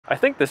I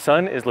think the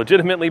sun is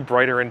legitimately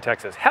brighter in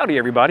Texas. Howdy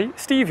everybody,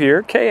 Steve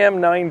here,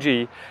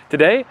 KM9G.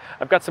 Today,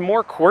 I've got some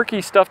more quirky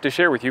stuff to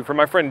share with you from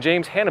my friend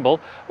James Hannibal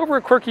over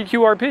at Quirky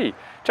QRP.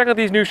 Check out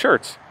these new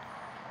shirts.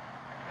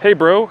 Hey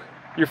bro,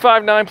 you're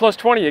 5'9 plus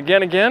 20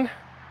 again?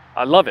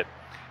 I love it.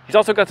 He's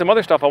also got some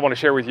other stuff I want to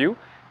share with you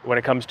when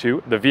it comes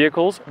to the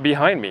vehicles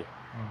behind me.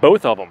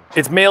 Both of them.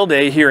 It's mail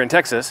day here in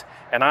Texas,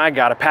 and I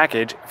got a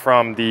package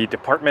from the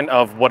Department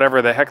of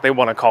whatever the heck they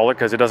want to call it,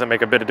 because it doesn't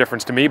make a bit of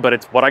difference to me, but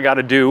it's what I got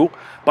to do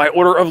by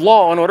order of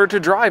law in order to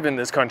drive in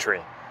this country.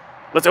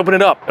 Let's open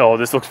it up. Oh,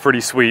 this looks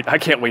pretty sweet. I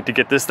can't wait to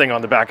get this thing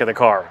on the back of the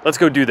car. Let's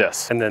go do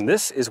this. And then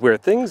this is where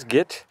things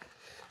get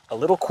a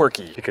little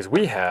quirky, because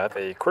we have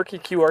a Quirky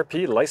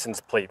QRP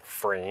license plate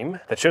frame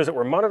that shows that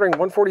we're monitoring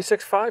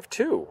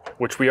 146.52,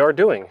 which we are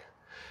doing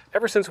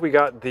ever since we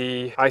got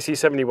the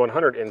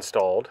IC7100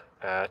 installed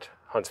at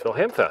Huntsville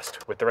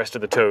Hamfest with the rest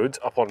of the toads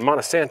up on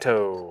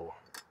Montesano.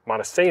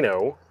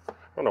 I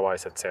don't know why I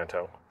said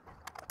Santo.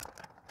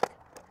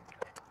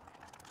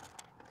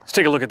 Let's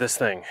take a look at this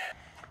thing.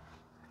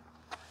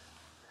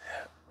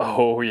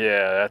 Oh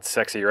yeah, that's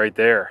sexy right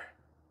there.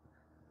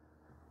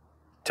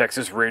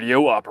 Texas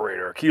radio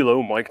operator,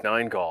 Kilo Mike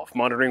 9 Golf,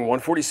 monitoring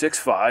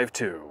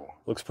 146.52.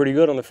 Looks pretty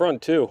good on the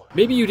front too.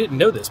 Maybe you didn't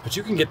know this, but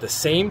you can get the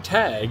same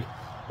tag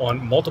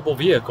on multiple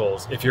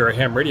vehicles if you're a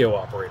ham radio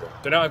operator.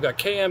 So now I've got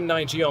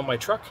KM9G on my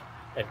truck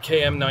and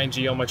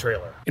KM9G on my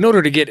trailer. In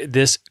order to get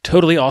this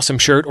totally awesome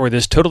shirt or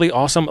this totally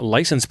awesome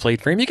license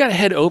plate frame, you gotta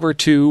head over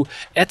to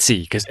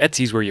Etsy, because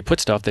Etsy's where you put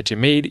stuff that you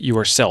made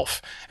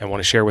yourself and want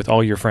to share with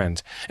all your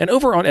friends. And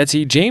over on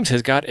Etsy, James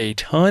has got a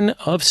ton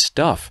of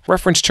stuff.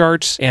 Reference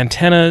charts,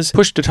 antennas,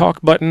 push-to-talk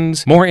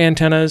buttons, more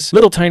antennas,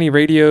 little tiny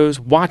radios,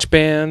 watch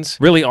bands,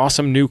 really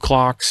awesome new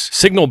clocks,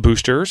 signal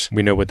boosters.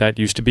 We know what that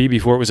used to be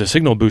before it was a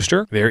signal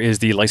booster. There is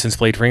the license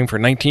plate frame for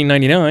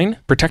 $19.99.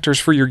 Protectors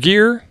for your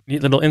gear,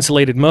 neat little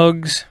insulated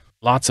mugs,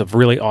 lots of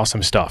really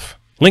awesome stuff.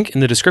 Link in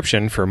the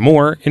description for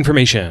more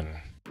information.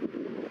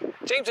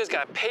 James has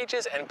got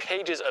pages and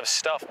pages of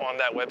stuff on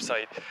that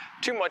website.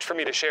 Too much for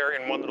me to share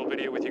in one little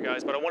video with you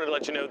guys, but I wanted to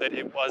let you know that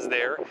it was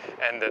there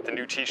and that the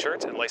new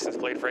t-shirts and license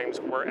plate frames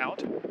were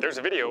out. There's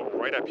a video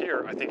right up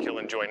here I think you'll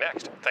enjoy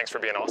next. Thanks for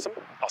being awesome.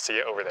 I'll see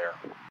you over there.